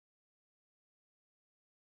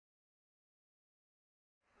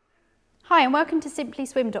Hi and welcome to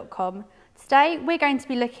simplyswim.com. Today we're going to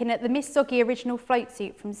be looking at the Miss Zoggy original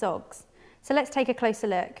floatsuit from Zoggs. So let's take a closer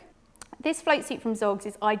look. This floatsuit from Zoggs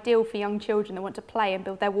is ideal for young children that want to play and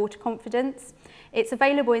build their water confidence. It's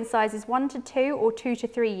available in sizes 1 to 2 or 2 to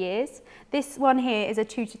 3 years. This one here is a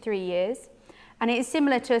 2 to 3 years. And it is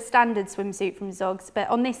similar to a standard swimsuit from Zoggs, but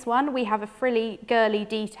on this one we have a frilly, girly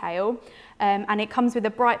detail and it comes with a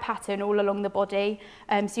bright pattern all along the body,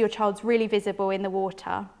 so your child's really visible in the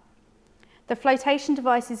water. The flotation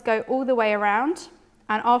devices go all the way around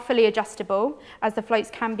and are fully adjustable, as the floats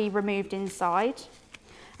can be removed inside.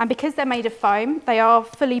 And because they're made of foam, they are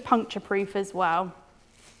fully puncture proof as well.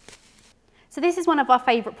 So this is one of our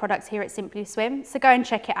favourite products here at Simply Swim, so go and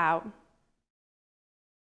check it out.